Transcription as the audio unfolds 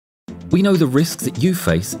We know the risks that you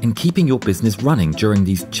face in keeping your business running during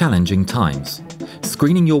these challenging times.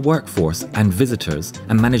 Screening your workforce and visitors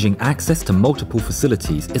and managing access to multiple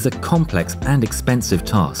facilities is a complex and expensive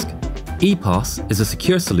task. EPass is a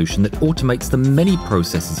secure solution that automates the many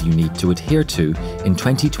processes you need to adhere to in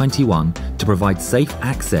 2021 to provide safe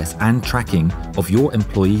access and tracking of your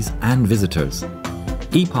employees and visitors.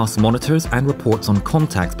 EPass monitors and reports on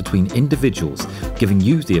contacts between individuals, giving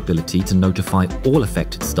you the ability to notify all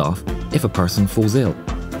affected staff if a person falls ill.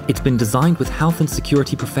 It's been designed with health and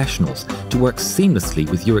security professionals to work seamlessly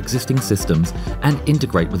with your existing systems and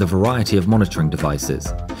integrate with a variety of monitoring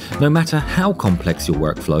devices. No matter how complex your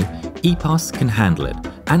workflow, EPass can handle it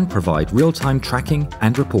and provide real-time tracking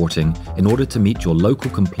and reporting in order to meet your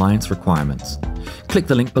local compliance requirements. Click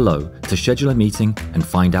the link below to schedule a meeting and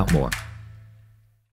find out more.